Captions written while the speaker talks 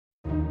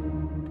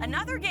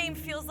another game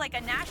feels like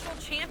a national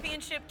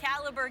championship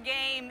caliber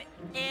game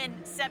in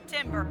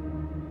September.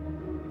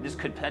 This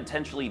could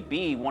potentially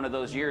be one of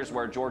those years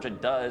where Georgia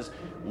does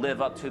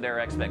live up to their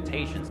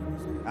expectations.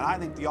 And I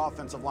think the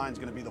offensive line is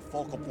going to be the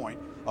focal point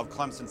of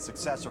Clemson's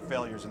success or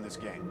failures in this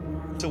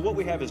game. So what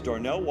we have is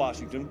Darnell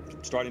Washington,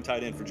 starting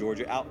tight end for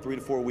Georgia, out 3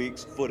 to 4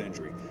 weeks, foot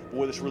injury.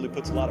 Boy, this really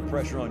puts a lot of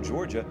pressure on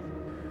Georgia.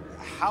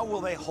 How will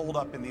they hold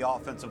up in the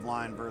offensive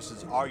line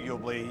versus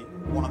arguably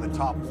one of the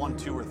top 1,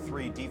 2, or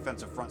 3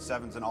 defensive front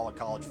sevens in all of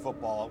college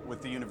football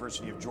with the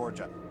University of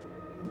Georgia?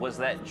 Was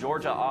that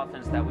Georgia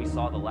offense that we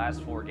saw the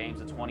last 4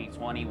 games of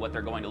 2020 what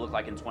they're going to look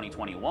like in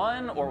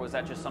 2021, or was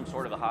that just some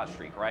sort of a hot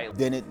streak, right?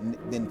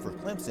 Then for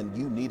Clemson,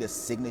 you need a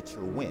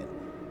signature win.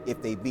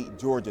 If they beat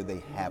Georgia,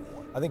 they have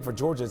one. I think for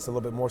Georgia, it's a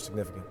little bit more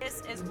significant.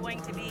 This is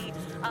going to be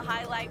a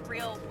highlight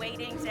reel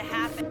waiting to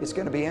happen. It's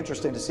going to be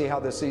interesting to see how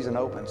this season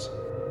opens.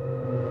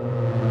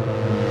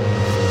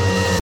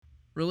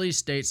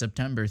 Release date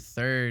September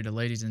 3rd.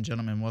 Ladies and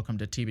gentlemen, welcome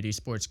to TBD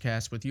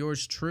Sportscast with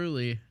yours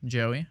truly,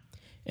 Joey.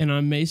 And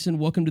I'm Mason.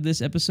 Welcome to this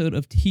episode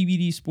of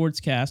TBD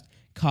Sportscast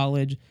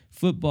College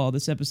Football.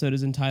 This episode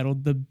is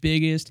entitled The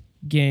Biggest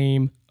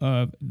Game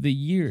of the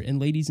Year. And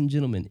ladies and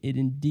gentlemen, it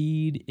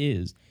indeed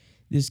is.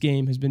 This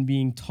game has been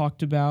being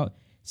talked about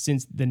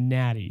since the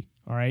Natty,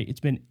 all right? It's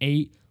been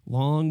 8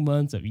 long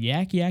months of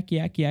yak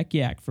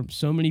from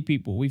so many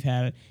people. We've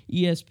had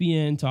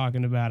ESPN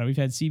talking about it. We've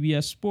had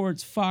CBS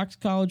Sports, Fox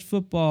College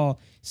Football,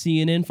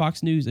 CNN,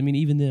 Fox News. I mean,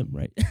 even them,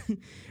 right?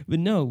 But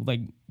no, like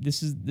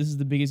this is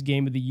the biggest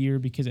game of the year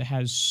because it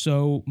has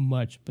so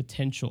much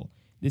potential.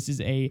 This is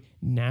a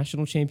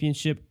national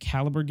championship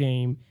caliber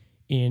game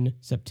in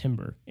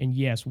September. And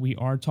yes, we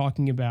are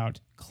talking about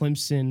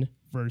Clemson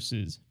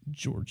versus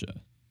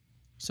Georgia.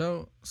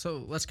 So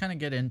let's kind of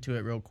get into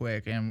it real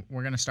quick, and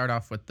we're going to start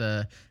off with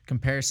the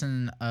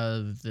comparison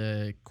of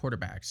the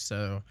quarterbacks.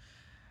 So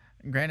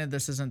granted,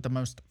 this isn't the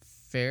most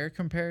fair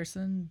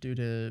comparison due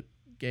to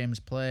games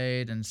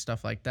played and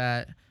stuff like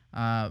that,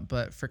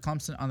 but for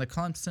Clemson, on the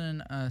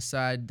Clemson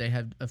side, they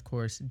have, of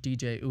course,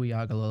 DJ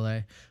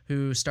Uiagalelei,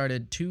 who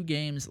started 2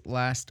 games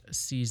last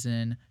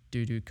season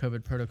due to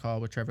COVID protocol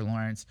with Trevor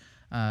Lawrence,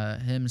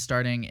 him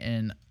starting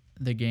in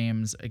the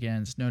games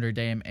against Notre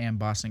Dame and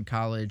Boston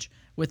College.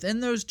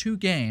 Within those 2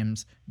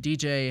 games,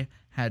 DJ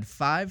had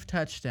 5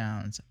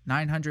 touchdowns,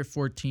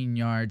 914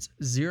 yards,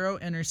 0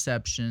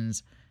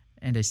 interceptions,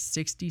 and a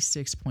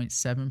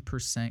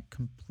 66.7%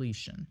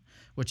 completion,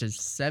 which is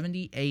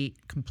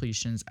 78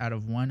 completions out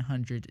of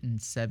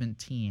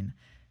 117.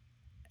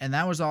 And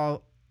that was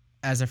all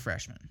as a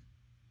freshman.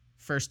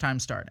 First time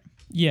starting.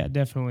 Yeah,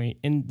 definitely.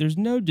 And there's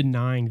no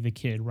denying the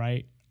kid,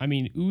 right? I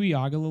mean,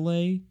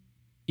 Uiagalelei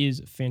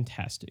is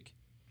fantastic.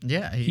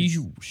 Yeah. He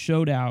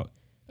showed out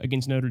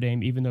against Notre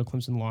Dame, even though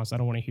Clemson lost. I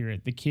don't want to hear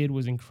it. The kid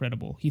was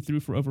incredible. He threw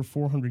for over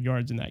 400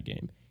 yards in that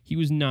game. He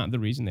was not the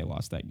reason they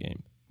lost that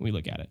game when we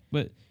look at it.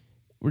 But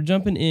we're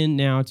jumping in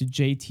now to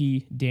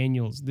JT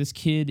Daniels. This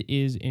kid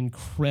is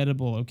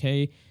incredible,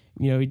 okay?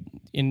 You know,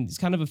 and it's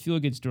kind of a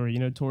feel-good story. You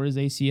know, tore his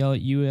ACL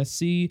at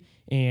USC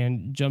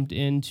and jumped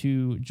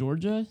into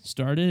Georgia,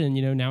 started, and,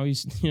 you know, now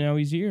he's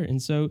here. And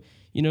so,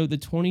 you know, the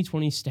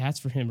 2020 stats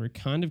for him are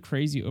kind of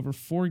crazy. Over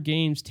 4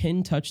 games,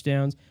 10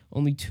 touchdowns,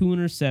 only 2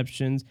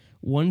 interceptions,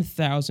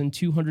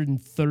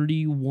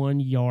 1,231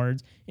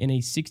 yards, and a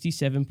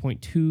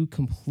 67.2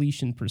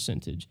 completion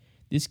percentage.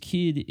 This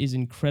kid is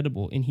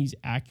incredible, and he's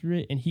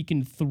accurate, and he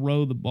can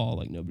throw the ball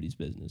like nobody's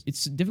business.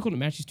 It's difficult to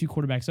match these 2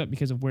 quarterbacks up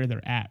because of where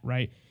they're at,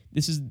 right?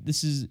 This is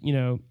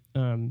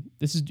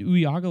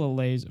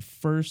Uiagalelei's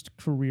first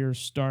career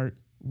start,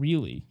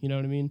 really. You know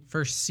what I mean?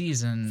 First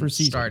season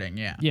starting,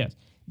 yeah. Yes.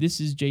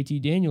 This is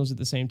JT Daniels at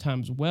the same time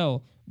as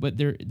well, but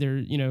they're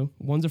you know,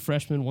 one's a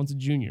freshman, one's a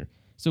junior.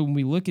 So when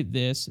we look at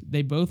this,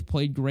 they both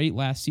played great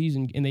last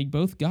season, and they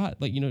both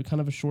got, like, you know, kind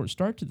of a short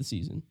start to the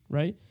season,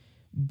 right?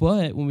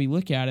 But when we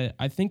look at it,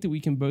 I think that we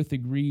can both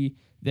agree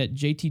that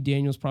JT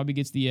Daniels probably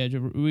gets the edge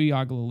over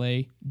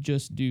Uiagalelei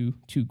just due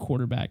to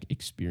quarterback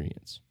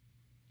experience.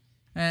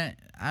 I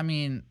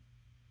mean,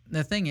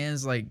 the thing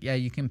is, like, yeah,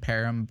 you can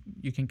compare them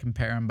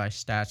by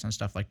stats and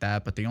stuff like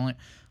that, but the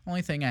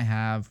only thing I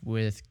have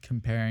with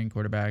comparing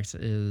quarterbacks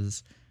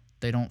is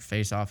they don't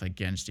face off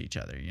against each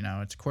other. You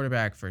know, it's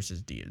quarterback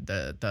versus the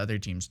other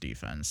team's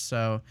defense.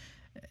 So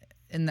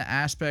in the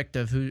aspect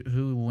of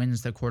who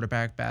wins the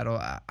quarterback battle,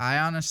 I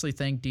honestly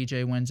think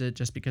DJ wins it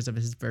just because of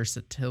his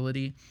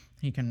versatility.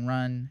 He can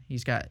run.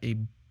 He's got a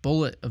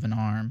bullet of an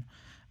arm.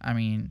 I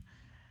mean,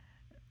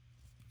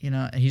 you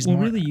know,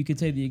 really, you could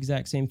say the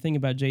exact same thing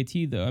about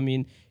JT, though. I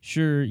mean,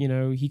 sure, you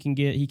know, he can't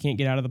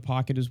get out of the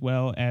pocket as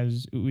well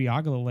as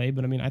Uiagalelei,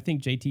 but I mean, I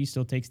think JT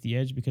still takes the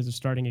edge because of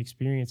starting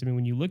experience. I mean,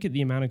 when you look at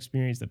the amount of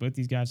experience that both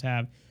these guys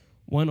have,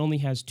 one only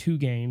has 2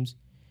 games,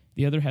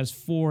 the other has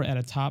 4 at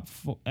a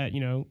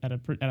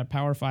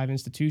Power 5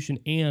 institution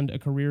and a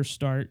career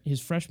start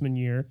his freshman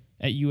year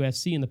at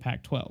USC in the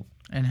Pac-12.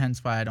 And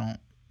hence why I don't,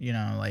 you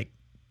know, like,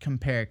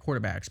 compare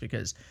quarterbacks,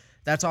 because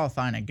that's all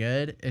fine and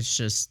good. It's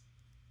just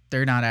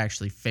they're not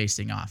actually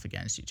facing off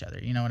against each other.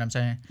 You know what I'm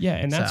saying? Yeah,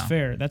 and that's So,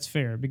 fair. That's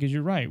fair because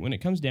you're right. When it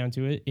comes down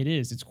to it,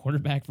 it's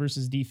quarterback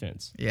versus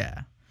defense.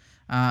 Yeah.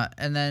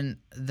 And then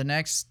the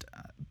next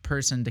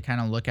person to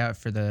kind of look out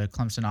for the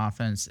Clemson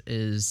offense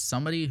is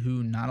somebody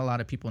who not a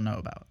lot of people know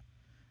about.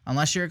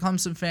 Unless you're a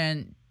Clemson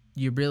fan,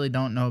 you really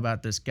don't know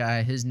about this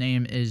guy. His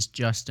name is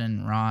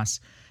Justin Ross.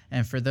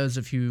 And for those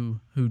of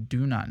you who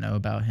do not know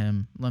about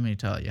him, let me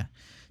tell you.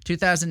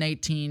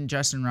 2018,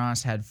 Justin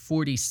Ross had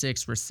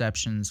 46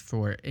 receptions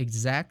for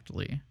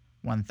exactly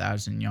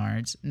 1,000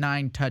 yards,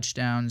 9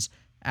 touchdowns,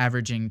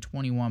 averaging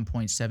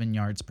 21.7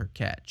 yards per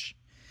catch.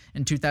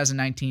 In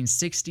 2019,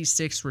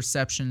 66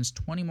 receptions,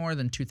 20 more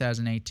than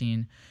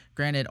 2018.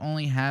 Granted,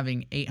 only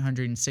having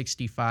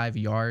 865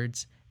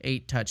 yards,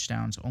 8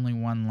 touchdowns, only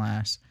 1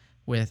 less,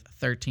 with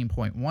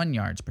 13.1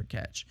 yards per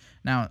catch.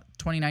 Now,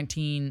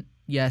 2019,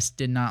 yes,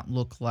 did not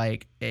look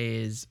like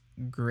as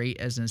great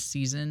as a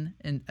season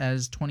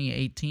as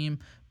 2018,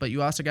 but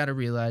you also got to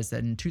realize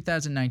that in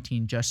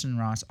 2019, Justin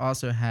Ross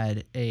also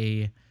had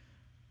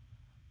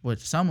what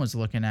some was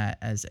looking at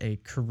as a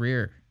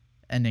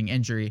career-ending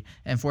injury,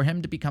 and for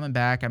him to be coming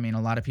back, I mean,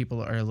 a lot of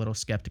people are a little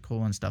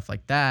skeptical and stuff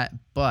like that,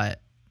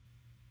 but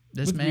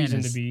this With man reason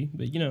is to be,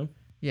 but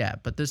yeah,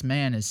 but this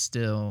man is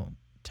still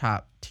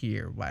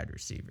top-tier wide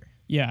receiver.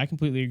 Yeah, I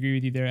completely agree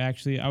with you there,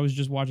 actually. I was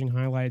just watching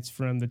highlights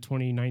from the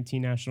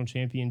 2019 National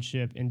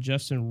Championship, and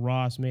Justin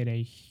Ross made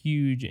a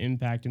huge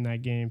impact in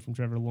that game from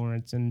Trevor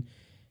Lawrence. And,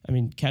 I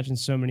mean, catching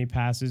so many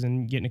passes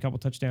and getting a couple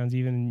touchdowns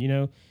even.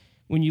 And,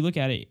 when you look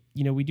at it,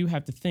 we do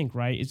have to think,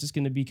 right? It's just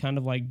going to be kind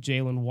of like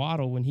Jalen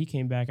Waddle when he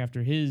came back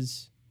after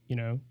his,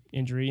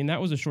 injury. And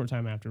that was a short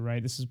time after,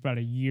 right? This is about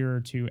a year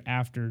or two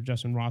after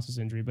Justin Ross's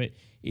injury. But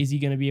is he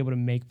going to be able to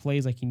make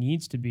plays like he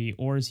needs to be?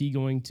 Or is he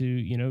going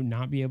to,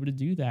 not be able to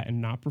do that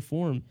and not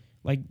perform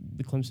like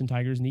the Clemson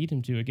Tigers need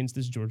him to against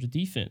this Georgia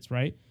defense,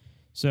 right?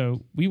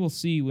 So we will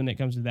see when it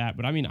comes to that.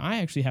 But, I mean,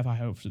 I actually have high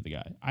hopes for the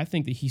guy. I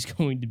think that he's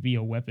going to be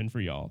a weapon for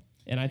y'all.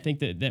 And I think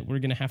that we're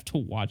going to have to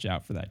watch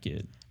out for that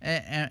kid.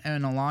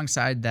 And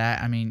alongside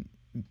that, I mean,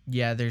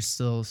 yeah, there's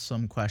still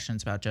some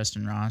questions about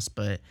Justin Ross,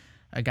 but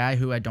a guy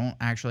who I don't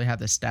actually have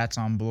the stats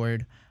on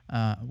board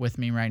with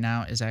me right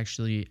now is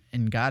actually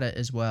Ngata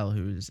as well,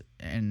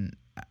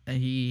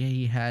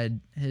 he had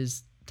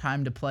his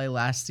time to play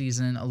last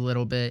season a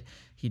little bit.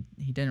 He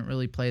didn't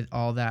really play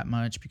all that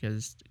much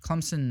because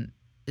Clemson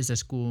is a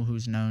school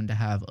who's known to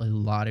have a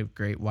lot of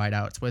great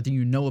wideouts, whether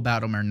you know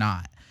about them or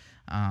not.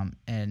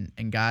 And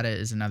Ngata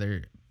is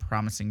another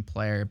promising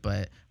player,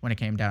 but when it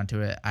came down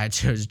to it, I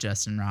chose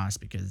Justin Ross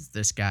because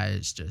this guy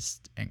is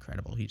just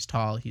incredible. He's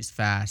tall, he's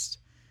fast,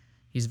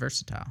 he's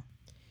versatile.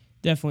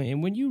 Definitely.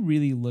 And when you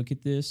really look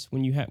at this,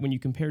 when you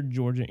compare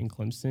Georgia and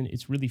Clemson,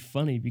 it's really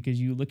funny because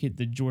you look at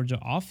the Georgia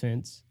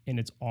offense and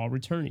it's all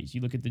returnees.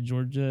 You look at the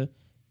Georgia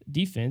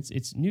defense,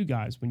 it's new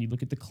guys. When you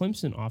look at the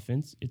Clemson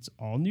offense, it's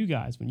all new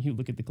guys. When you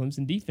look at the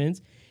Clemson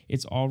defense,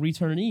 it's all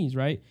returnees,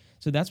 right?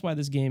 So that's why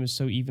this game is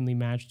so evenly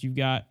matched. You've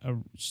got a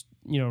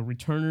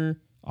returner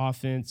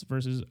offense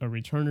versus a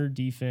returner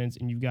defense,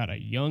 and you've got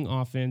a young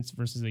offense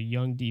versus a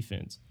young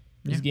defense.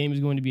 This game is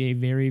going to be a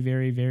very,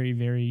 very, very,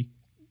 very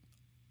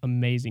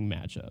amazing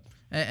matchup.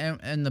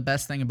 And the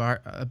best thing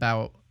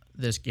about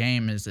this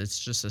game is it's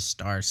just a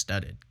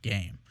star-studded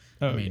game.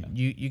 I mean,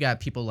 you got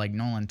people like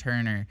Nolan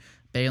Turner,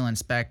 Balin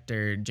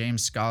Spector,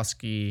 James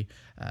Skalski,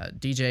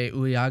 DJ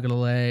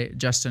Uiagalelei,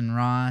 Justin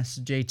Ross,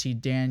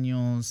 JT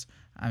Daniels.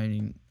 I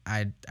mean,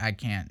 I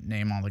can't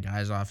name all the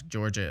guys off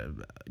Georgia.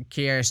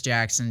 Kearis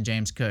Jackson,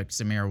 James Cook,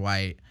 Zamir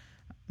White.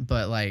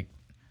 But, like,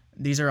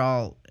 these are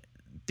all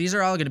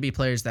going to be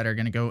players that are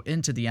going to go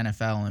into the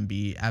NFL and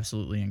be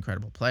absolutely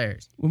incredible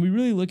players. When we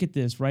really look at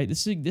this, right,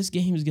 this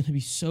game is going to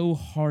be so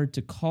hard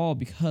to call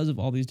because of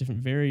all these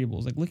different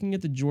variables. Like looking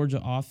at the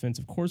Georgia offense,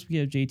 of course we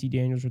have JT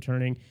Daniels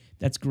returning.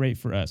 That's great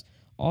for us.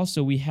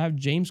 Also, we have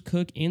James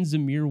Cook and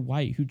Zamir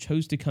White who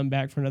chose to come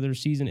back for another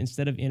season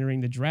instead of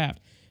entering the draft.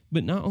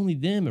 But not only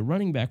them, at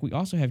running back, we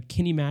also have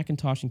Kenny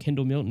McIntosh and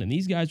Kendall Milton, and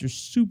these guys are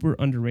super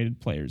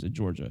underrated players at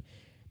Georgia.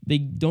 They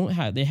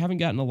haven't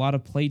gotten a lot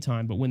of play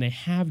time, but when they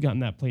have gotten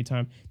that play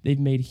time, they've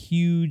made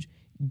huge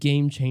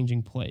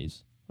game-changing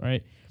plays,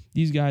 right?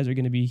 These guys are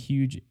going to be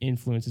huge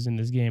influences in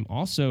this game.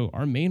 Also,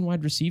 our main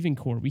wide receiving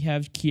core, we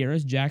have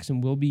Kearis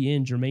Jackson will be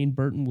in, Jermaine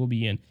Burton will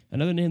be in.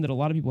 Another name that a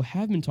lot of people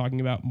have been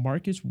talking about,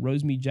 Marcus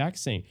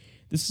Rosemy-Jacksaint.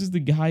 This is the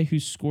guy who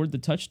scored the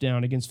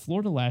touchdown against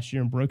Florida last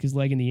year and broke his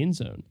leg in the end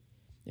zone.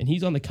 And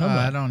he's on the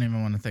comeback. I don't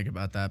even want to think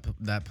about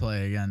that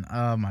play again.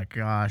 Oh, my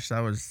gosh.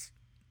 That was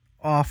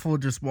awful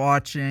just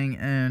watching,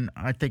 and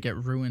I think it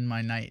ruined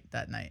my night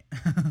that night.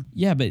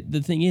 Yeah, but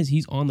the thing is,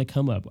 he's on the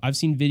come up. I've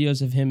seen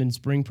videos of him in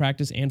spring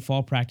practice and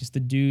fall practice.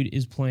 The dude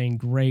is playing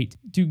great.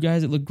 Two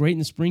guys that look great in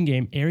the spring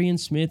game, Arian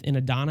Smith and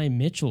Adonai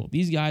Mitchell.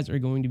 These guys are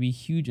going to be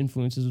huge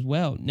influences as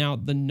well. Now,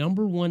 the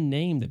number one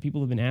name that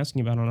people have been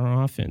asking about on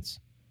our offense,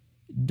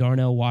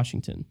 Darnell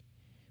Washington.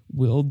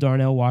 Will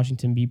Darnell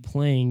Washington be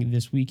playing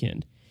this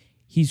weekend?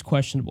 He's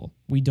questionable.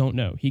 We don't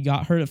know. He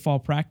got hurt at fall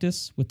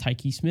practice with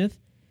Tyke Smith.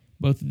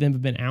 Both of them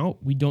have been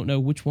out. We don't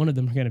know which one of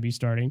them are going to be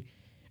starting.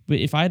 But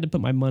if I had to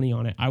put my money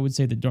on it, I would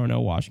say that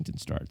Darnell Washington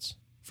starts.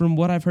 From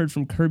what I've heard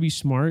from Kirby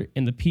Smart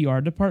and the PR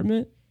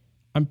department,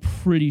 I'm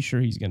pretty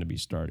sure he's going to be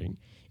starting.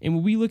 And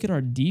when we look at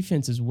our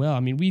defense as well, I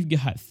mean, we've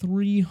got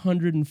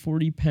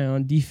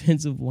 340-pound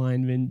defensive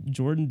lineman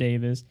Jordan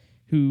Davis,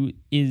 who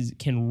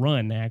can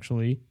run,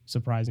 actually,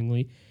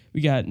 surprisingly.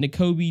 We got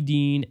Nakobe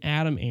Dean,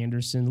 Adam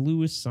Anderson,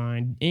 Lewis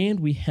Sign, and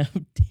we have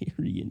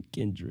Darian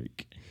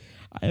Kendrick.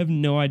 I have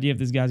no idea if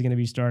this guy's going to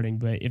be starting,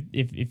 but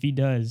if he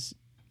does,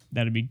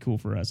 that'd be cool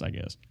for us, I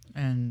guess.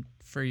 And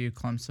for you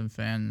Clemson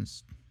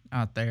fans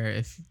out there,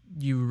 if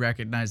you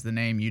recognize the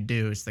name, you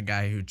do. It's the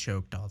guy who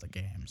choked all the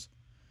games.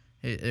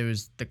 It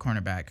was the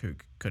cornerback who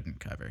couldn't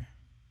cover,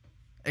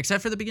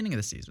 except for the beginning of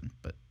the season.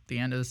 But the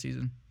end of the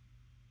season,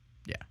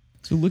 yeah.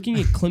 So looking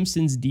at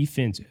Clemson's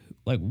defense,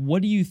 like,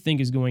 what do you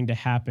think is going to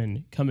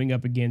happen coming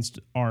up against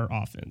our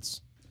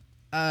offense?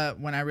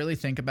 When I really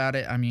think about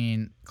it, I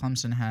mean,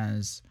 Clemson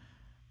has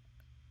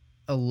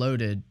a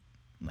loaded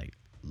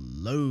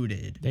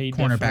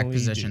cornerback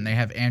position. They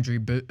have Andrew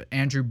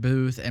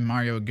Booth and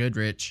Mario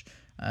Goodrich,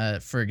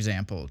 for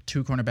example,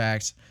 two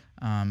cornerbacks,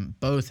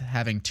 both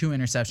having 2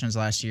 interceptions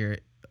last year,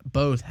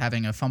 both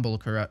having a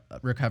fumble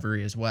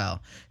recovery as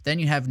well. Then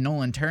you have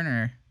Nolan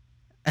Turner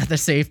at the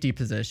safety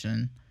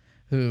position,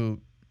 who,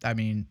 I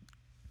mean,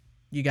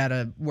 you got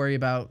to worry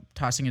about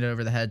tossing it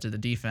over the heads of the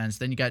defense.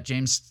 Then you got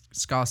James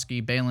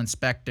Skalski, Balin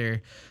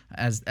Spector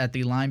as at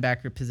the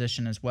linebacker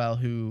position as well,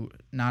 who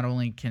not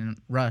only can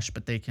rush,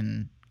 but they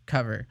can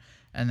cover.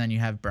 And then you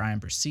have Brian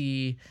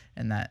Bresee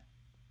and that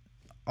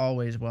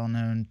always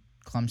well-known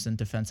Clemson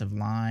defensive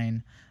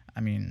line.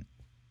 I mean,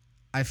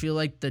 I feel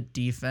like the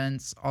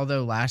defense,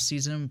 although last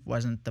season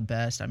wasn't the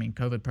best, I mean,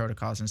 COVID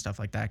protocols and stuff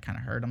like that kind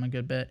of hurt them a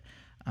good bit.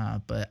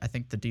 But I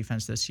think the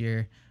defense this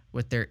year,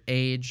 with their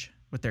age,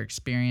 with their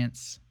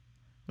experience,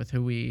 with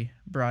who we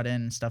brought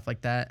in and stuff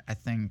like that, I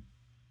think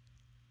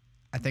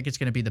it's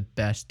going to be the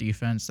best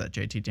defense that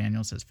JT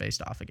Daniels has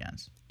faced off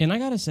against. And I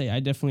got to say,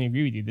 I definitely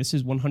agree with you. This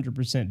is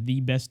 100%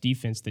 the best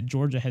defense that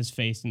Georgia has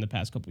faced in the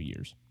past couple of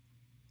years.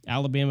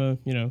 Alabama,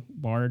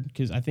 barred,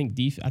 because I think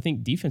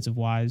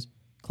defensive-wise,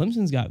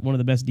 Clemson's got one of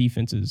the best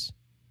defenses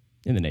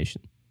in the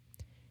nation.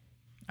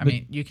 I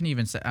mean, you can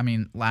even say,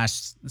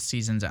 last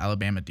season's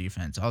Alabama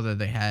defense, although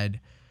they had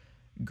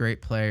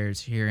great players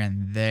here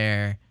and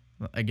there,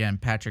 again,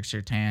 Patrick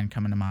Surtain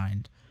coming to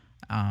mind.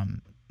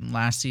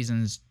 Last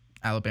season's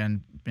Alabama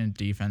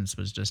defense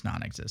was just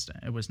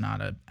non-existent. It was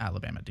not an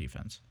Alabama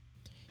defense.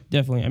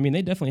 Definitely. I mean,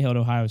 they definitely held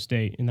Ohio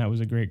State, and that was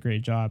a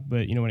great job.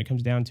 But, when it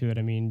comes down to it,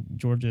 I mean,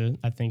 Georgia,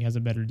 I think, has a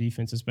better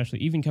defense, especially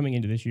even coming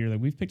into this year. Like,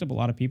 we've picked up a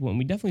lot of people, and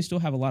we definitely still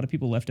have a lot of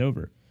people left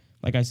over.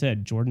 Like I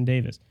said, Jordan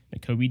Davis,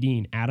 Nakobe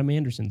Dean, Adam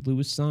Anderson,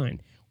 Lewis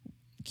Sign,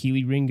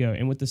 Keely Ringo,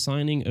 and with the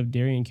signing of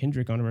Darian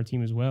Kendrick onto our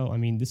team as well, I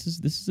mean, this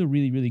is a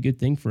really, really good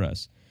thing for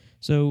us.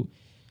 So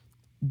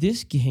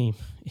this game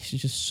is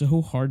just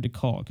so hard to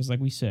call because, like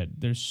we said,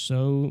 there's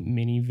so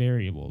many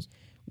variables.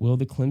 Will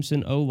the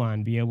Clemson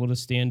O-line be able to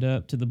stand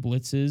up to the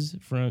blitzes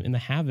and the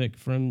havoc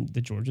from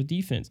the Georgia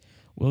defense?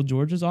 Will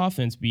Georgia's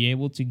offense be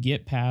able to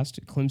get past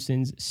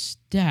Clemson's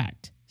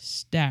stacked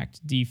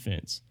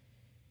defense?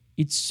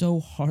 It's so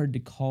hard to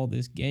call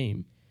this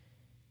game,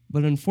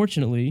 but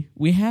unfortunately,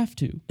 we have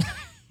to.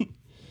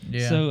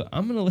 Yeah. So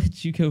I'm going to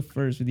let you go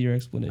first with your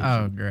explanation.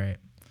 Oh, great.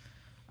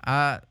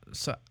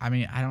 So, I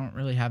mean, I don't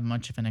really have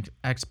much of an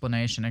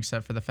explanation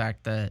except for the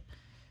fact that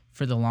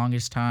for the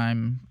longest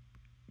time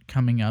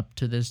coming up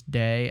to this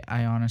day,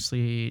 I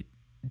honestly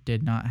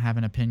did not have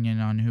an opinion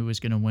on who was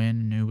going to win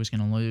and who was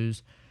going to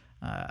lose.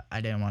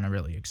 I didn't want to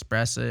really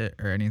express it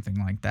or anything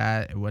like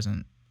that. It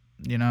wasn't,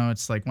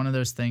 it's like one of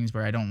those things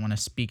where I don't want to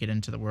speak it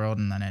into the world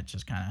and then it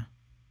just kind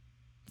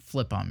of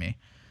flip on me.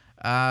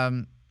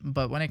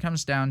 But when it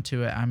comes down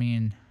to it, I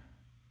mean,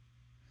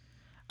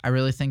 I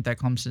really think that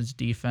Clemson's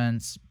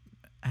defense,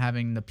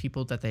 having the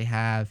people that they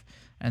have,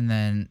 and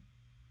then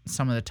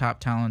some of the top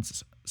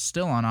talents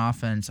still on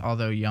offense,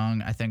 although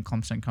young, I think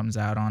Clemson comes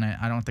out on it.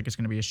 I don't think it's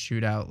going to be a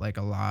shootout like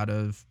a lot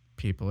of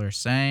people are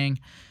saying.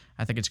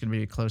 I think it's going to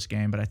be a close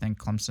game, but I think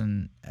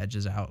Clemson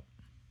edges out.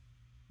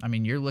 I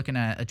mean, you're looking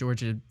at a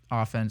Georgia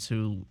offense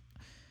who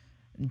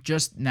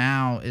just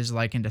now is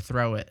liking to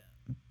throw it,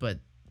 but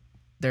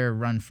they're a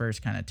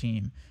run-first kind of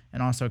team.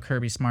 And also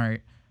Kirby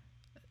Smart,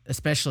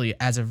 especially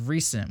as of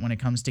recent, when it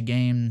comes to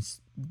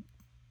games,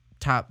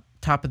 top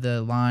of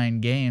the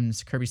line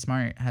games, Kirby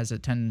Smart has a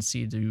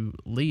tendency to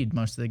lead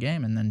most of the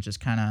game, and then just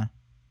kind of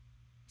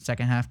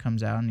second half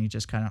comes out and he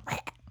just kind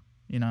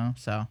of,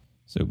 so.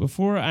 So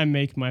before I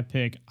make my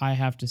pick, I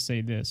have to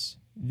say this.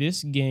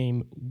 This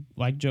game,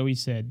 like Joey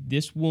said,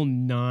 this will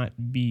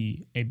not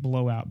be a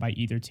blowout by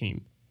either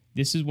team.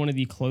 This is one of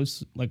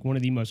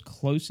the most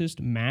closest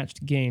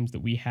matched games that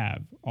we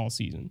have all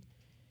season.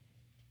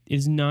 It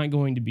is not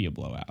going to be a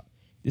blowout.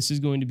 This is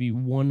going to be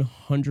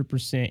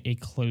 100% a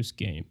close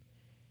game.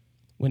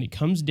 When it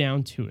comes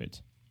down to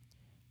it,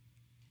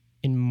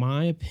 in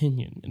my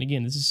opinion, and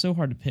again, this is so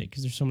hard to pick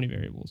because there's so many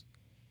variables.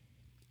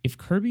 If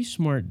Kirby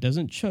Smart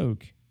doesn't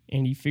choke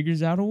and he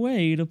figures out a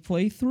way to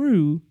play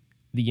through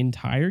the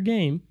entire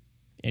game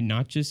and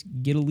not just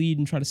get a lead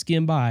and try to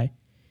skim by,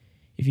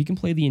 if he can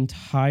play the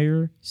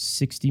entire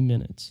 60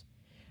 minutes,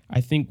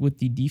 I think with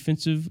the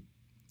defensive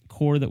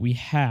core that we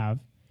have,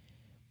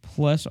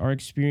 plus our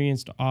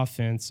experienced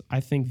offense, I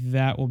think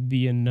that will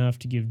be enough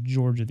to give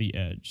Georgia the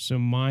edge. So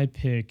my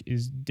pick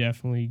is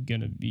definitely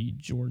going to be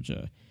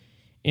Georgia.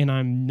 And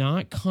I'm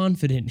not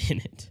confident in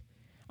it.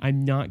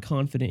 I'm not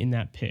confident in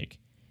that pick.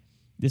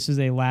 This is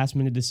a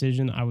last-minute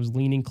decision. I was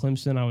leaning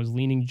Clemson. I was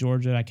leaning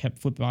Georgia. I kept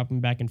flip-flopping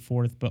back and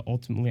forth, but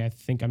ultimately I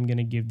think I'm going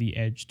to give the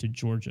edge to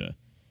Georgia.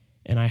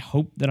 And I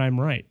hope that I'm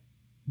right.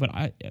 But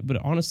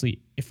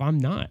honestly, if I'm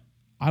not,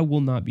 I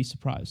will not be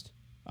surprised.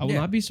 I will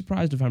not be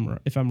surprised if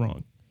I'm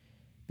wrong.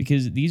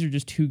 Because these are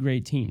just two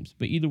great teams.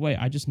 But either way,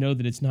 I just know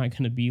that it's not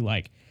going to be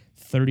like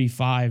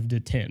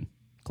 35-10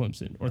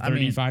 Clemson or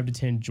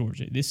 35-10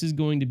 Georgia. This is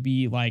going to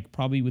be like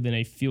probably within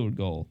a field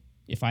goal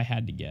if I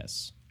had to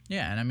guess.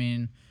 Yeah, and I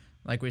mean,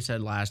 like we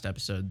said last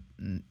episode,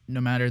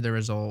 no matter the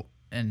result,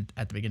 and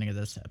at the beginning of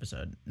this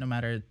episode, no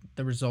matter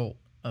the result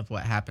of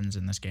what happens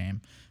in this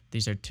game,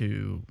 these are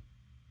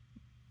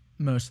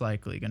most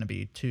likely going to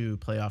be two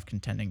playoff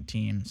contending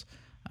teams.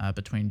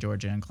 Between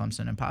Georgia and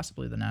Clemson, and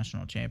possibly the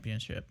national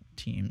championship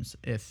teams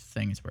if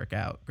things work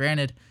out.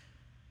 Granted,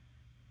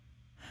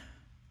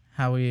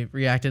 how we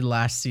reacted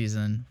last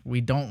season, we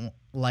don't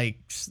like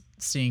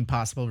seeing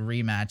possible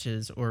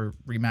rematches or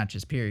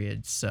rematches,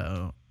 period.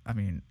 So, I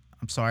mean,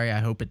 I'm sorry. I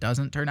hope it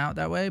doesn't turn out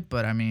that way.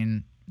 But, I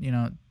mean,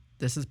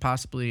 this is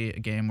possibly a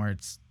game where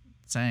it's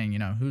saying,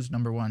 who's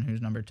number one,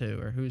 who's number two,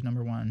 or who's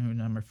number one, who's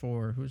number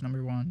four, who's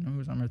number one,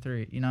 who's number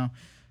three,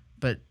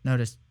 But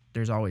notice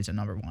there's always a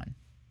number one.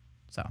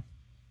 So,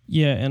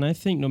 yeah, and I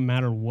think no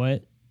matter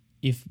what,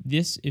 if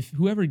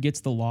whoever gets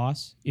the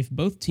loss, if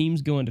both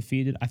teams go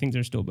undefeated, I think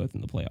they're still both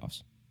in the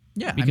playoffs.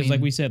 Yeah, because like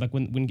we said, like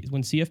when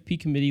CFP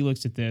committee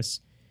looks at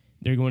this,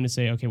 they're going to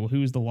say, okay, well,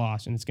 who's the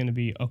loss? And it's going to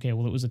be, okay,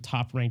 well, it was a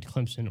top-ranked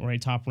Clemson or a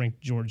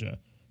top-ranked Georgia,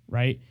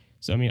 right?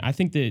 So, I mean, I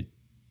think that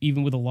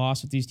even with a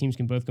loss, if these teams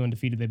can both go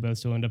undefeated, they both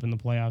still end up in the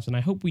playoffs. And I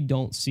hope we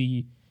don't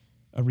see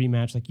a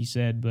rematch like you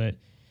said, but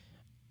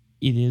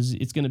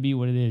it's going to be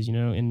what it is,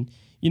 And,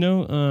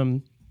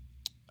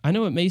 I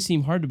know it may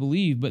seem hard to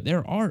believe, but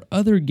there are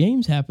other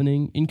games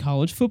happening in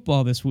college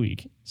football this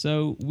week.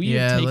 So we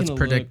have taken let's a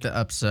predict look. the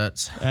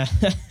upsets.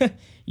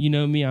 You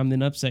know me, I'm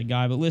an upset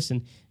guy. But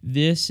listen,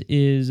 this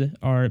is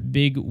our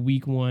big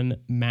week 1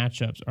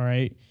 matchups, all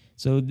right?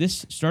 So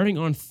this starting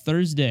on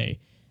Thursday,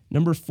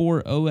 number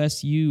 4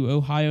 OSU,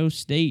 Ohio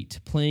State,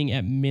 playing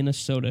at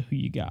Minnesota. Who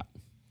you got?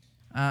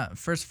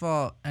 First of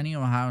all, any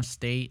Ohio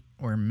State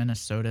or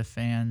Minnesota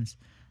fans,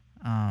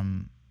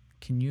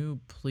 can you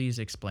please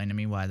explain to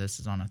me why this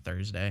is on a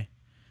Thursday?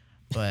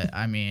 But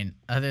I mean,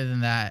 other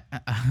than that,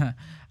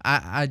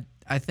 I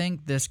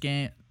think this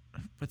game,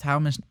 with how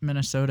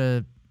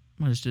Minnesota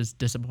was just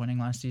disappointing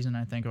last season,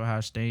 I think Ohio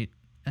State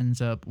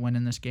ends up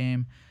winning this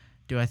game.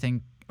 Do I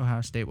think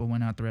Ohio State will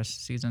win out the rest of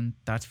the season?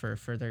 That's for a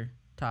further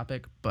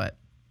topic. But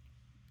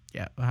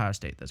yeah, Ohio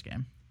State this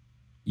game.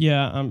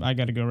 Yeah, I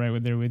got to go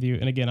right there with you.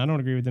 And again, I don't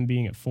agree with them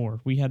being at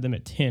 4. We had them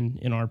at 10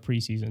 in our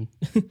preseason.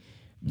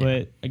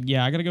 But,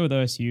 yeah, I got to go with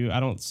OSU. I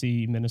don't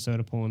see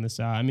Minnesota pulling this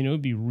out. I mean, it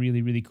would be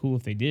really, really cool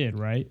if they did,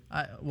 right?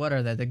 What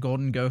are they, the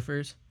Golden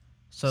Gophers?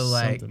 So,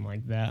 something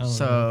like that. I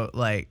don't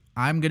know.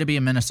 I'm going to be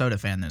a Minnesota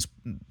fan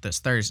this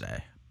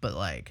Thursday.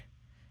 But,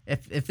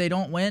 if they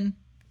don't win,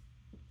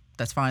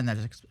 that's fine.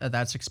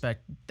 That's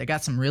expected. They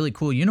got some really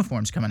cool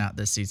uniforms coming out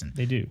this season.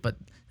 They do. But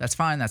that's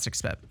fine. That's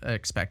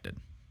expected.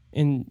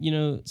 And,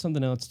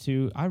 something else,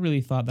 too, I really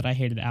thought that I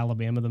hated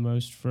Alabama the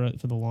most for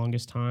the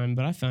longest time,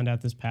 but I found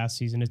out this past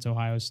season it's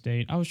Ohio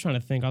State. I was trying to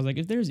think. I was like,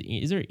 is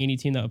there any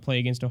team that would play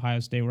against Ohio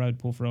State where I would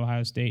pull for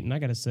Ohio State? And I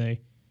got to say,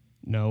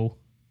 no.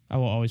 I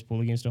will always pull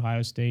against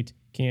Ohio State.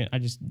 I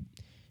just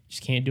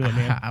can't do it,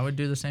 man. I would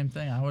do the same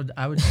thing.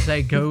 I would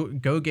say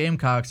go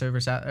Gamecocks over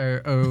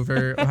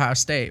Ohio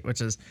State,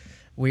 which is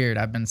weird.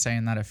 I've been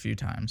saying that a few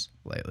times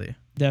lately.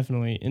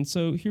 Definitely. And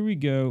so here we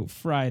go,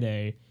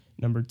 Friday.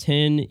 Number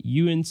 10,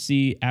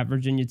 UNC at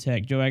Virginia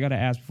Tech. Joe, I got to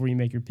ask before you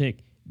make your pick,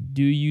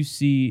 do you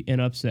see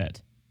an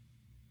upset?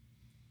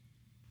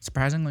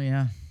 Surprisingly,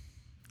 yeah.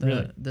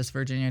 Really? This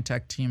Virginia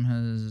Tech team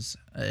has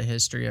a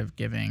history of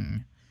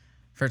giving,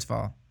 first of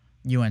all,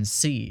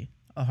 UNC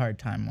a hard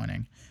time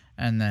winning,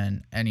 and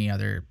then any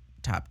other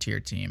top-tier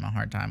team a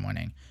hard time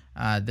winning.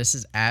 This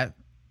is at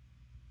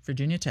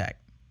Virginia Tech.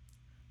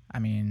 I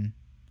mean,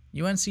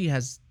 UNC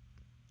has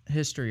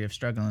history of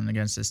struggling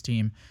against this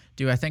team.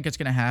 Do I think it's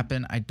going to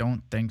happen? I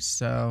don't think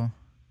so.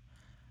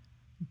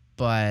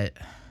 But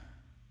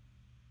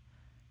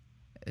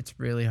it's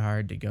really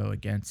hard to go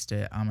against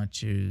it. I'm going to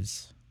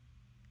choose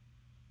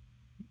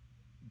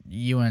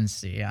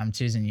UNC. I'm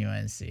choosing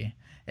UNC.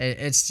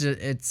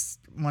 It's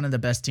one of the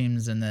best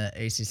teams in the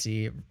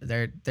ACC.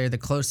 They're the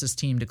closest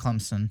team to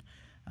Clemson,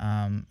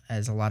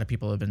 as a lot of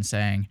people have been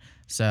saying.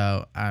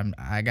 So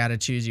I got to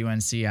choose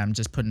UNC. I'm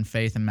just putting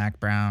faith in Mac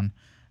Brown.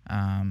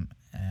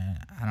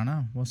 I don't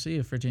know. We'll see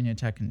if Virginia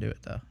Tech can do it,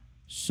 though.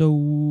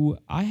 So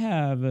I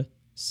have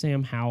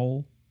Sam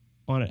Howell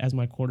on it as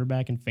my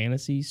quarterback in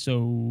fantasy.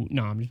 So,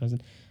 no, I'm just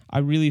messing. I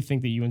really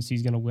think that UNC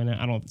is going to win it.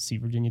 I don't see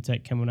Virginia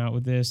Tech coming out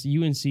with this.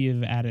 UNC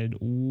have added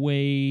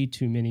way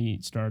too many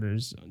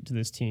starters to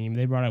this team.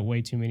 They brought out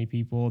way too many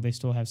people. They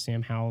still have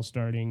Sam Howell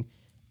starting.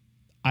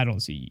 I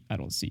don't see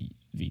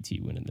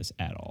VT winning this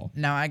at all.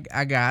 Now,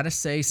 I got to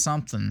say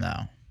something,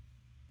 though.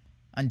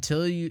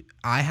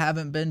 I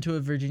haven't been to a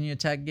Virginia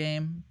Tech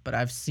game, but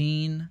I've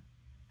seen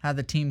how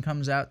the team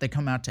comes out. They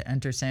come out to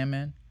enter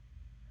Sandman.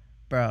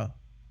 Bro,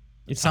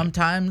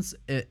 sometimes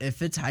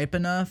if it's hype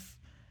enough,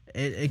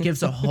 it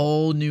gives a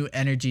whole new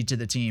energy to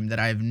the team that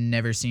I've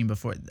never seen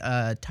before.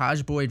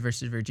 Taj Boyd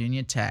versus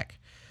Virginia Tech.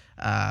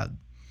 I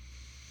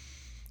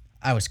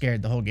was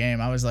scared the whole game.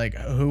 I was like,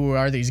 who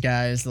are these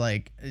guys?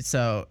 Like,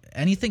 so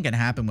anything can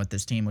happen with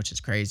this team, which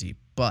is crazy,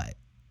 but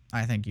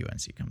I think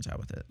UNC comes out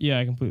with it. Yeah,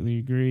 I completely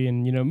agree.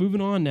 And,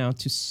 moving on now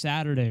to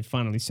Saturday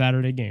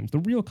games, the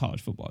real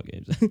college football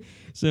games.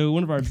 So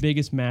one of our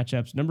biggest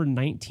matchups, number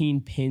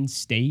 19 Penn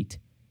State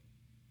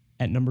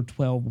at number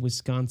 12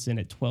 Wisconsin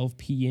at 12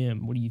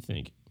 p.m. What do you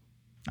think?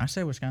 I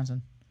say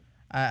Wisconsin.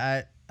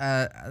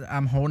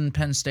 I'm holding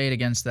Penn State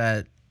against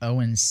that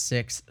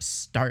 0-6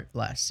 start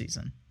last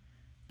season.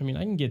 I mean,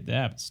 I can get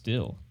that, but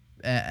still.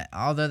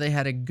 Although they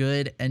had a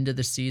good end of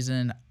the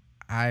season,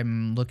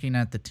 I'm looking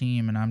at the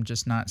team and I'm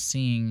just not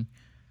seeing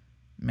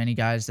many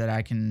guys that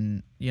I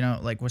can,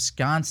 like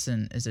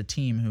Wisconsin is a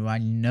team who I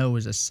know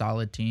is a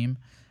solid team,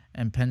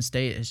 and Penn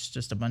State is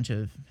just a bunch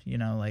of,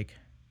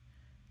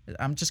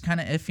 I'm just kind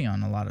of iffy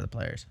on a lot of the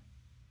players.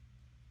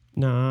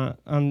 Nah,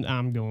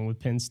 I'm going with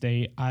Penn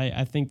State.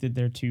 I think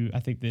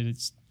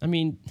that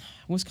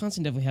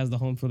Wisconsin definitely has the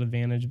home field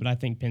advantage, but I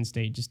think Penn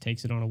State just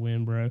takes it on a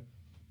win, bro.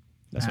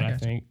 That's what I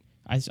think.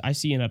 I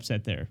see an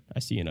upset there. I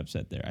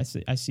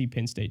see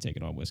Penn State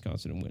taking on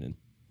Wisconsin and winning.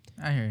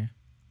 I hear you.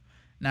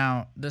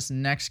 Now, this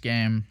next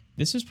game.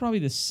 This is probably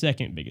the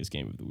second biggest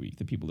game of the week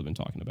that people have been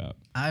talking about.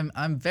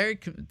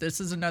 This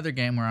is another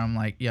game where I'm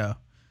like, yo,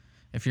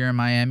 if you're a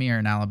Miami or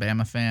an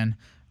Alabama fan,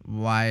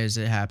 why is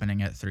it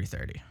happening at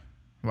 3:30?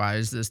 Why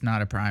is this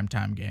not a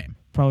primetime game?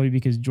 Probably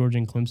because Georgia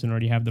and Clemson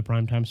already have the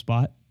primetime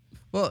spot.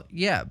 Well,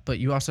 yeah, but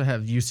you also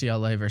have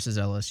UCLA versus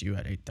LSU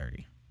at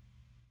 8:30.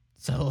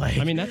 So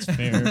that's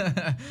fair.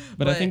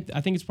 but I think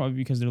it's probably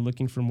because they're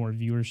looking for more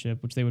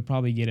viewership, which they would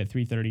probably get at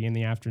 3:30 in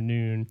the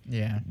afternoon.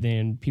 Yeah.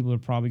 Then people are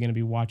probably going to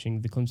be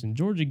watching the Clemson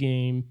Georgia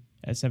game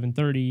at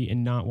 7:30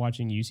 and not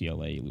watching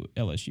UCLA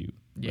LSU.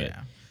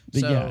 Yeah.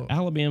 But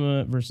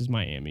Alabama versus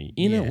Miami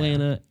in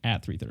Atlanta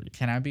at 3:30.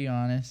 Can I be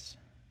honest?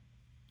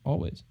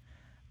 Always.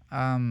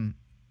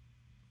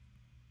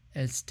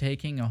 It's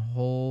taking a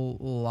whole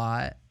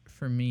lot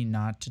for me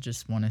not to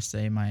just want to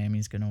say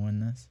Miami's going to win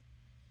this.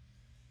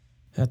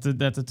 That's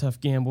a tough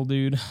gamble,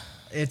 dude.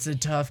 It's a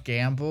tough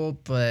gamble,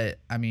 but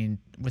I mean,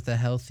 with a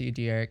healthy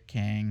De'Aaron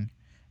King,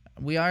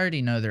 we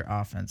already know their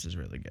offense is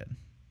really good.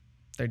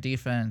 Their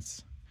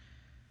defense,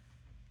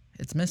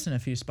 it's missing a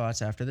few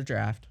spots after the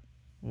draft.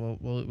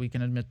 We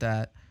can admit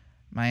that.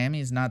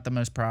 Miami's not the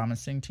most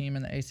promising team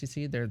in the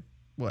ACC. They're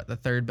the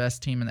third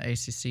best team in the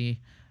ACC.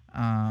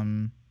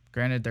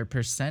 Granted, their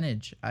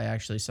percentage, I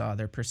actually saw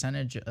their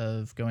percentage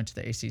of going to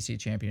the ACC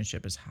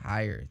championship is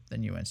higher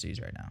than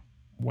UNC's right now.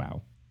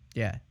 Wow.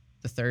 Yeah,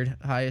 the third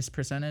highest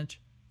percentage,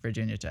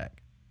 Virginia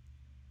Tech.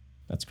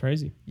 That's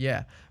crazy.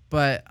 Yeah,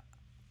 but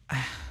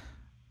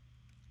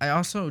I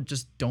also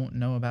just don't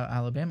know about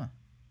Alabama.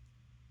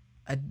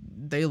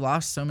 They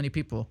lost so many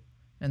people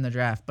in the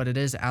draft, but it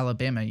is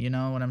Alabama. You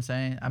know what I'm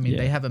saying? I mean,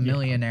 they have a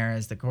millionaire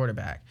as the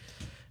quarterback.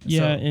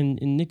 Yeah, and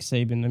Nick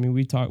Saban, I mean,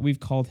 we've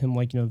called him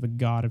the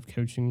god of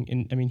coaching,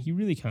 and I mean, he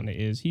really kind of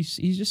is. He's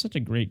just such a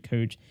great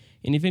coach,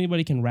 and if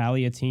anybody can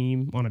rally a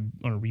team on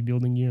a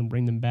rebuilding year and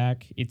bring them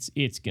back, it's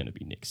gonna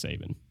be Nick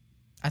Saban.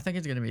 I think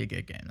it's gonna be a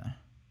good game though.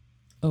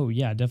 Oh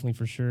yeah, definitely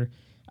for sure.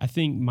 I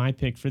think my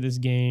pick for this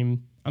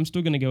game, I'm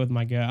still gonna go with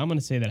my gut. I'm gonna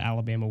say that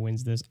Alabama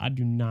wins this. I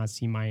do not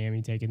see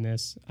Miami taking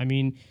this. I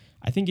mean,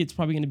 I think it's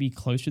probably gonna be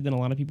closer than a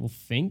lot of people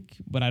think,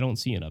 but I don't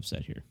see an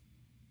upset here.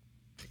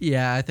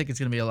 Yeah, I think it's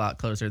going to be a lot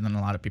closer than a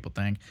lot of people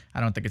think. I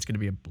don't think it's going to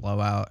be a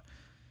blowout.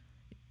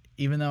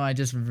 Even though I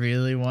just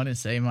really want to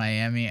say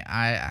Miami,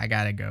 I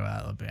got to go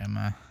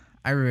Alabama.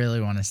 I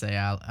really want to say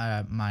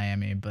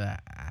Miami,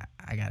 but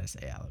I got to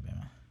say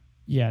Alabama.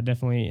 Yeah,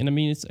 definitely. And I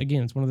mean, it's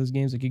one of those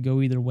games that could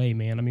go either way,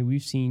 man. I mean,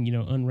 we've seen,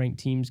 unranked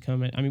teams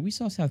come in. I mean, we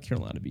saw South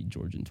Carolina beat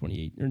Georgia in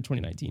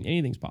 2019.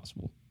 Anything's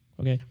possible.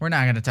 Okay. We're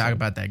not going to talk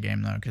about that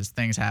game though, because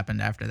things happened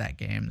after that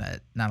game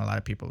that not a lot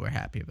of people were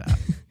happy about.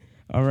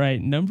 All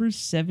right, number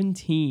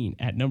 17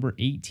 at number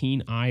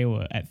 18,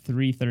 Iowa at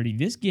 3:30.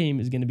 This game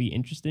is going to be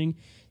interesting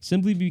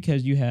simply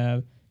because you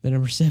have the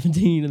number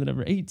 17 and the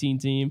number 18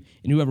 team,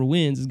 and whoever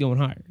wins is going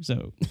higher.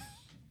 So,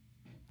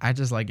 I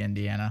just like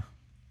Indiana.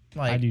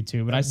 I do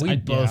too, but we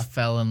both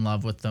fell in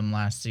love with them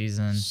last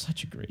season.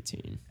 Such a great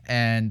team,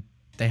 and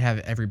they have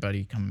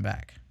everybody coming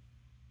back.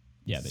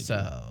 Yeah, they do.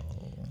 So,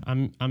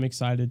 I'm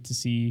excited to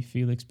see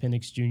Felix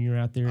Penix Jr.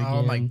 out there again.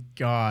 oh my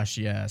gosh,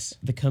 yes.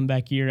 The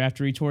comeback year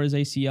after he tore his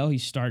ACL,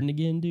 he's starting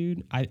again,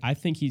 dude. I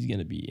think he's going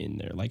to be in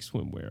there like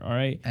swimwear, all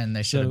right? And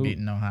they should have So,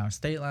 beaten Ohio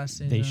State last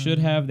season. They should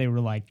have. They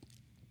were like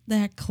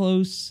that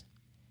close.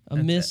 A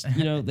miss, they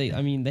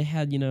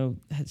had,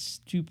 that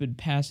stupid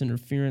pass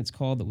interference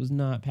call that was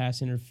not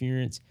pass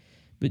interference.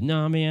 But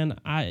nah, man,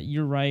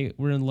 you're right.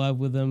 We're in love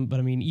with them. But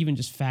I mean, even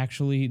just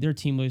factually, their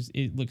team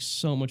looks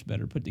so much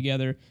better put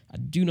together. I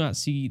do not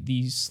see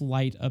the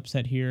slight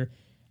upset here.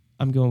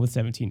 I'm going with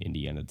 17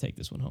 Indiana to take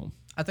this one home.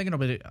 I think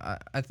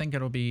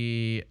it'll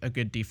be a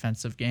good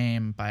defensive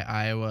game by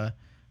Iowa,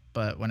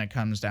 but when it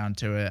comes down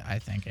to it, I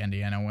think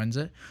Indiana wins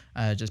it,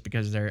 just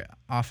because their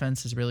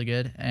offense is really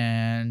good,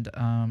 and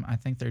I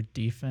think their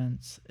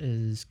defense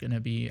is going to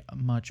be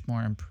much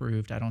more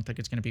improved. I don't think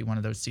it's going to be one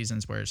of those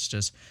seasons where it's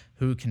just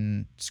who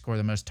can score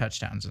the most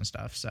touchdowns and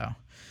stuff. So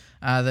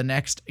the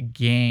next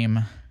game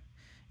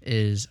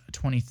is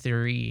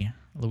 23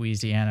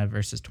 Louisiana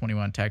versus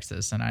 21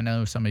 Texas, and I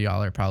know some of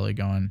y'all are probably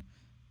going,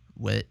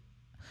 what?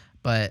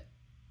 But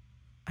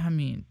I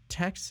mean,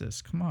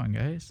 Texas, come on,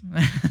 guys.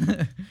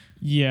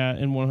 Yeah,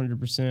 and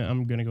 100%,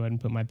 I'm going to go ahead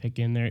and put my pick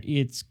in there.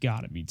 It's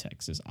got to be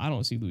Texas. I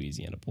don't see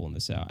Louisiana pulling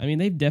this out. I mean,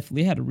 they've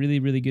definitely had a really,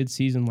 really good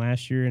season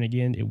last year. And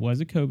again, it was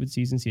a COVID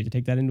season, so you have to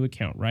take that into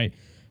account, right?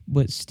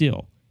 But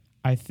still,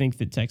 I think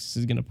that Texas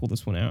is going to pull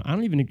this one out. I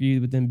don't even agree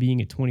with them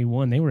being at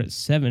 21. They were at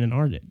 7 in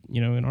our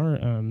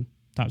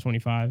top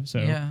 25. So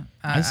yeah,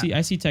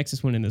 I see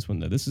Texas winning this one,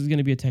 though. This is going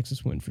to be a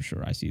Texas win for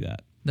sure. I see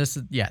that. This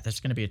is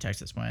going to be a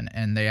Texas win,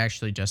 and they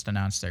actually just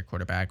announced their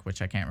quarterback,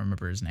 which I can't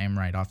remember his name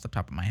right off the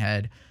top of my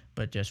head,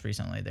 but just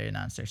recently they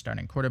announced their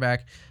starting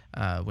quarterback,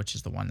 which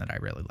is the one that I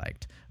really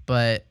liked.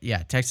 But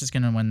yeah, Texas is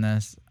going to win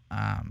this.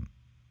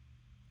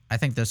 I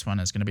think this one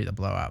is going to be the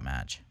blowout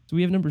match. So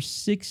we have number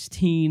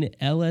 16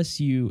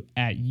 LSU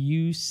at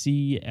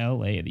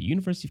UCLA, the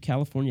University of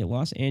California,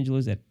 Los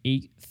Angeles at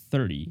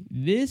 8:30.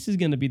 This is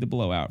going to be the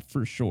blowout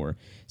for sure.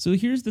 So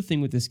here's the thing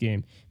with this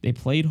game. They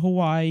played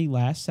Hawaii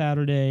last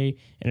Saturday,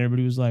 and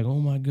everybody was like, oh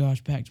my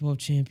gosh, Pac-12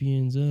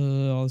 champions,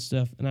 all this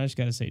stuff. And I just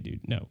got to say,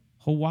 dude, no.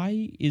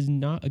 Hawaii is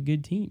not a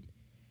good team.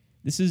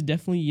 This is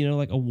definitely,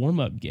 like a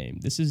warm-up game.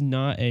 This is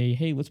not a,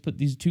 hey, let's put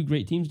these two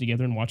great teams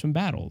together and watch them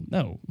battle.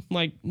 No.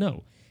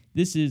 No.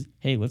 This is,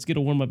 hey, let's get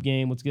a warm-up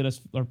game. Let's get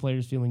our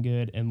players feeling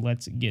good, and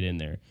let's get in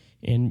there.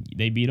 And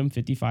they beat them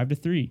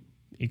 55-3.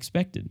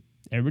 Expected.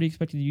 Everybody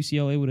expected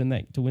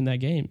UCLA to win that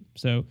game.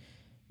 So,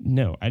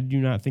 no, I do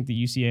not think that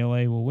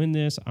UCLA will win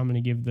this. I'm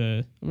going to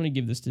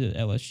give this to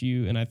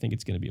LSU, and I think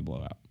it's going to be a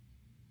blowout.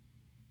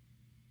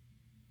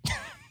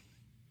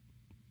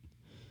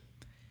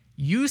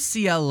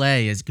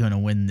 UCLA is going to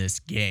win this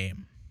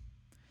game.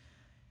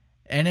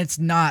 And it's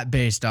not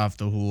based off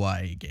the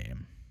Hawaii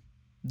game.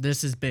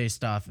 This is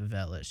based off of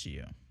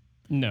LSU.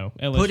 No,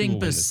 LSU Putting will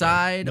win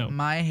beside this game. No.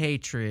 my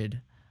hatred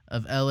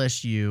of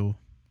LSU,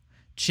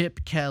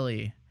 Chip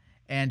Kelly,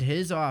 and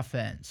his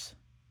offense,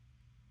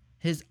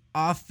 his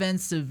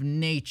offensive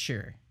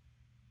nature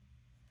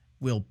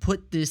will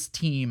put this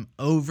team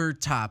over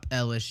top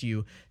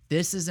LSU.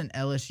 This is an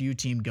LSU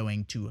team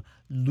going to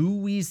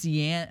Los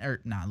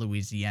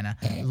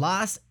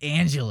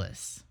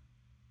Angeles,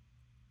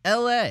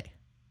 LA.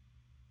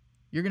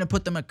 You're going to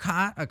put them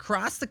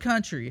across the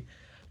country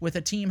with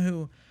a team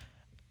who,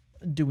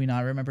 do we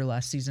not remember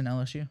last season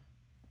LSU?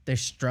 They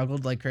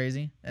struggled like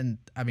crazy. And,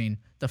 I mean,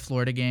 the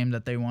Florida game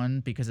that they won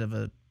because of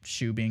a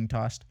shoe being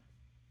tossed.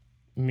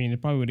 I mean,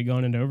 it probably would have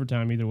gone into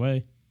overtime either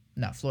way.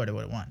 No, Florida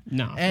would have won.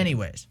 No.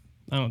 Anyways.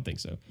 I don't think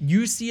so.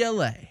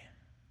 UCLA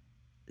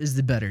is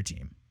the better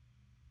team.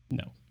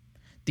 No.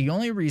 The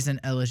only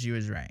reason LSU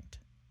is ranked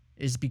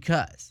is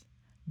because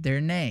their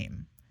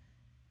name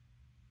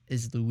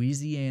is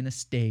Louisiana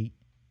State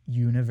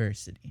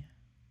University.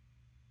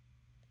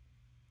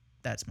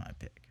 That's my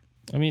pick.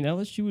 I mean,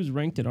 LSU was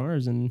ranked at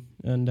ours, and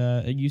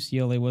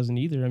UCLA wasn't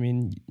either. I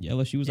mean,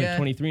 LSU was like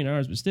 23 in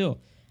ours, but still,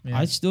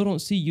 I still don't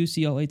see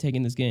UCLA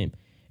taking this game.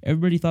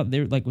 Everybody thought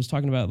they was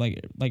talking about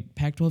like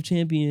Pac-12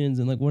 champions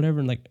and like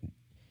whatever, and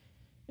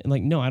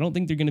no, I don't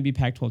think they're going to be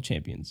Pac-12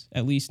 champions.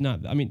 At least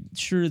not. I mean,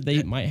 sure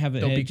they might have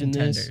an edge in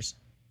this.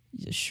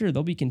 Sure,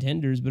 they'll be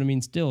contenders, but I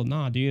mean, still,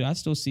 nah, dude. I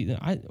still see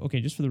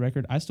just for the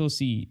record, I still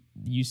see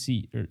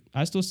USC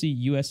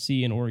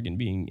and Oregon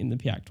being in the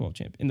Pac-12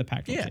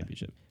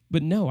 championship.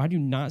 But no, I do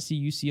not see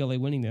UCLA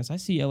winning this. I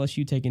see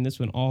LSU taking this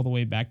one all the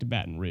way back to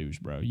Baton Rouge,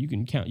 bro. You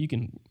can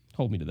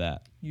hold me to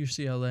that.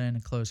 UCLA in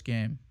a close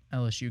game.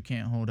 LSU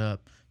can't hold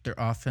up. Their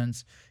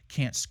offense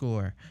can't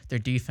score. Their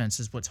defense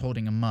is what's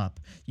holding them up.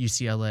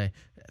 UCLA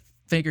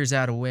figures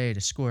out a way to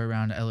score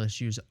around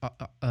LSU's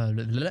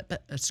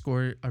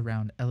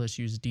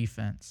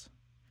defense.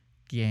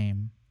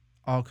 Game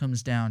all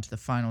comes down to the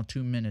final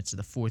 2 minutes of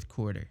the fourth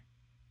quarter.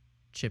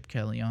 Chip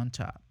Kelly on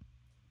top.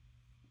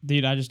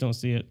 Dude, I just don't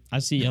see it. I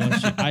see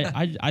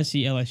LSU. I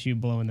see LSU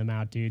blowing them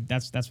out, dude.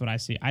 That's what I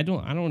see. I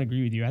don't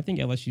agree with you. I think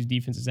LSU's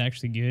defense is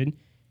actually good,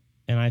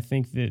 And I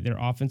think that their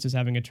offense is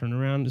having a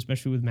turnaround,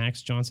 especially with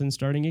Max Johnson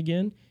starting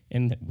again.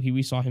 And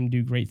we saw him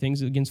do great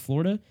things against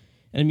Florida.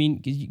 And I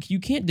mean,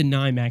 you can't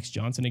deny Max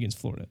Johnson against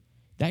Florida.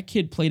 That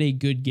kid played a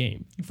good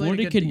game.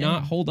 Florida could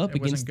not hold up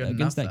against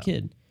that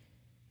kid.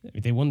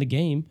 They won the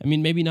game. I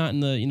mean, maybe not in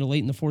the late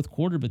in the fourth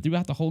quarter, but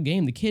throughout the whole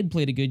game, the kid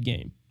played a good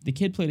game.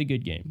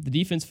 The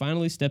defense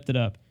finally stepped it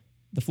up.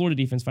 The Florida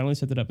defense finally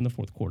stepped it up in the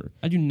fourth quarter.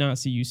 I do not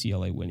see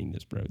UCLA winning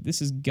this, bro. This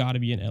has got to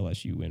be an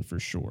LSU win for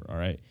sure, all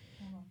right?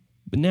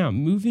 But now,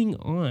 moving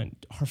on,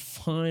 our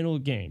final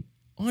game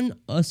on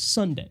a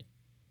Sunday.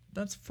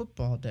 That's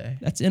football day.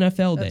 That's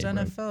NFL day.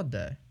 That's NFL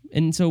day.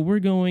 And so we're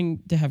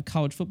going to have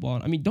college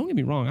football. I mean, don't get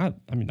me wrong.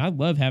 I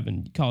love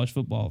having college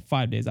football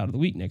 5 days out of the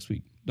week next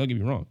week. Don't get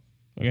me wrong.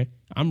 Okay?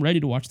 I'm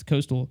ready to watch the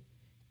Coastal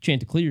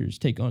Chanticleers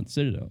take on the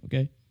Citadel,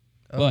 okay?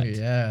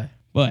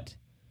 But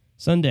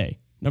Sunday,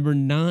 number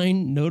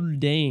 9 Notre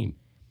Dame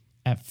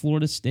at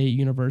Florida State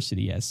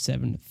University at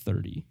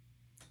 7:30.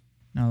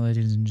 Now,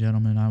 ladies and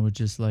gentlemen, I would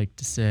just like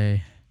to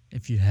say,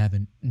 if you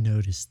haven't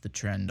noticed the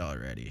trend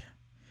already,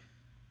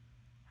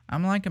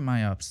 I'm liking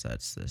my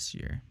upsets this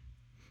year.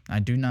 I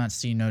do not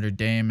see Notre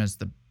Dame as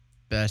the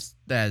best,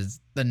 as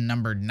the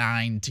number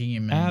 9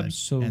 team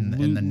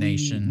in the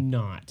nation.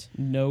 Not.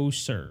 No,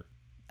 sir.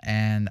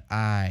 And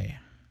I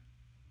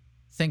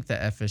think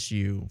that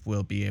FSU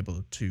will be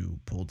able to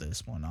pull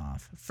this one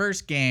off.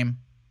 First game,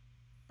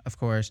 of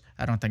course,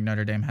 I don't think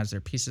Notre Dame has their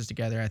pieces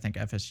together. I think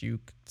FSU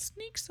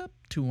sneaks up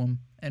to them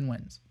and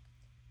wins.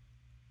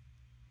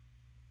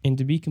 And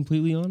to be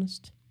completely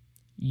honest,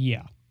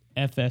 yeah,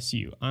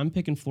 FSU. I'm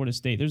picking Florida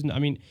State.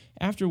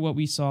 After what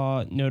we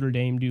saw Notre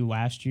Dame do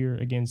last year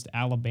against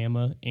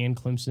Alabama and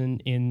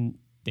Clemson in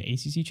the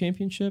ACC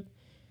championship,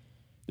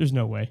 there's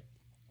no way.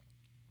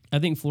 I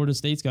think Florida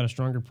State's got a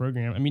stronger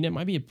program. I mean, it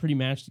might be a pretty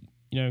matched,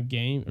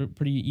 game, or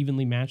pretty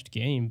evenly matched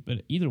game,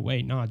 but either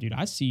way, dude,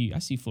 I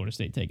see Florida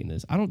State taking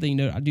this.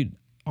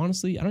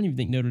 Honestly, I don't even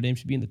think Notre Dame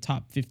should be in the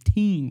top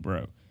 15,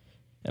 bro.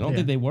 I don't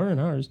think they were in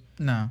ours.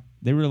 No.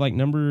 They were like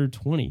number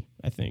 20,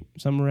 I think,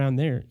 somewhere around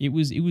there. It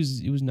was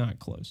not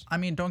close. I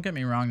mean, don't get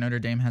me wrong, Notre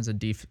Dame has a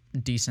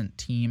decent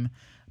team,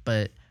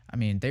 but I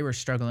mean, they were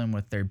struggling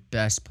with their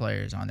best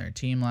players on their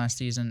team last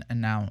season, and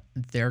now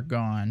they're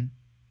gone.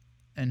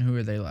 And who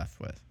are they left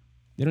with?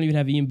 They don't even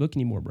have Ian Book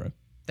anymore, bro.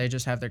 They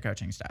just have their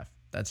coaching staff.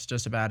 That's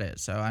just about it.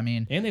 So, I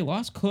mean... And they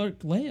lost Clark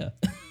Leia.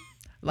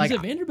 He's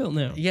at Vanderbilt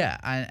now. Yeah,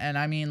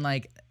 I mean,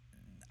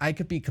 I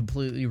could be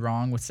completely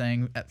wrong with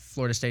saying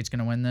Florida State's going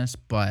to win this,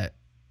 but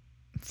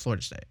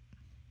Florida State.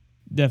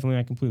 Definitely,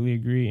 I completely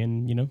agree.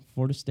 And,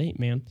 Florida State,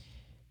 man.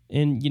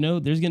 And,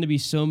 there's going to be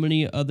so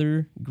many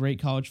other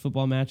great college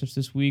football matchups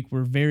this week.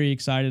 We're very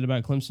excited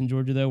about Clemson,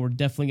 Georgia, though. We're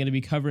definitely going to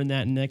be covering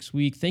that next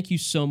week. Thank you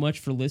so much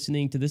for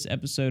listening to this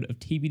episode of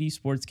TBD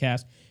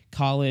Sportscast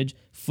College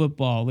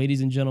Football.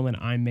 Ladies and gentlemen,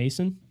 I'm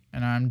Mason.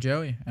 And I'm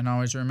Joey. And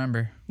always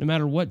remember, no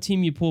matter what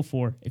team you pull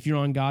for, if you're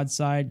on God's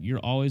side, you're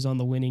always on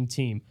the winning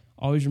team.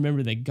 Always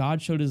remember that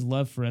God showed his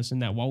love for us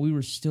and that while we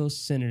were still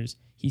sinners,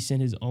 he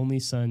sent his only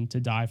son to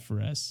die for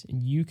us.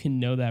 And you can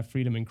know that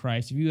freedom in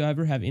Christ. If you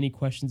ever have any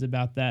questions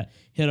about that,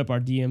 hit up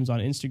our DMs on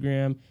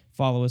Instagram,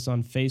 follow us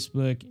on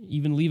Facebook,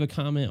 even leave a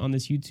comment on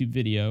this YouTube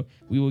video.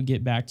 We will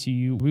get back to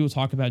you. We will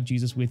talk about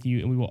Jesus with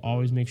you, and we will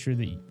always make sure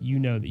that you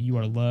know that you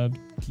are loved,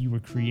 you were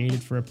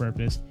created for a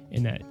purpose,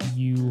 and that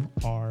you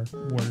are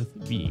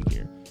worth being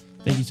here.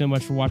 Thank you so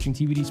much for watching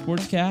TBD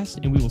Sportscast,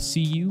 and we will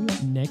see you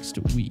next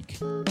week.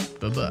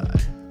 Bye-bye.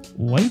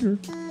 Later.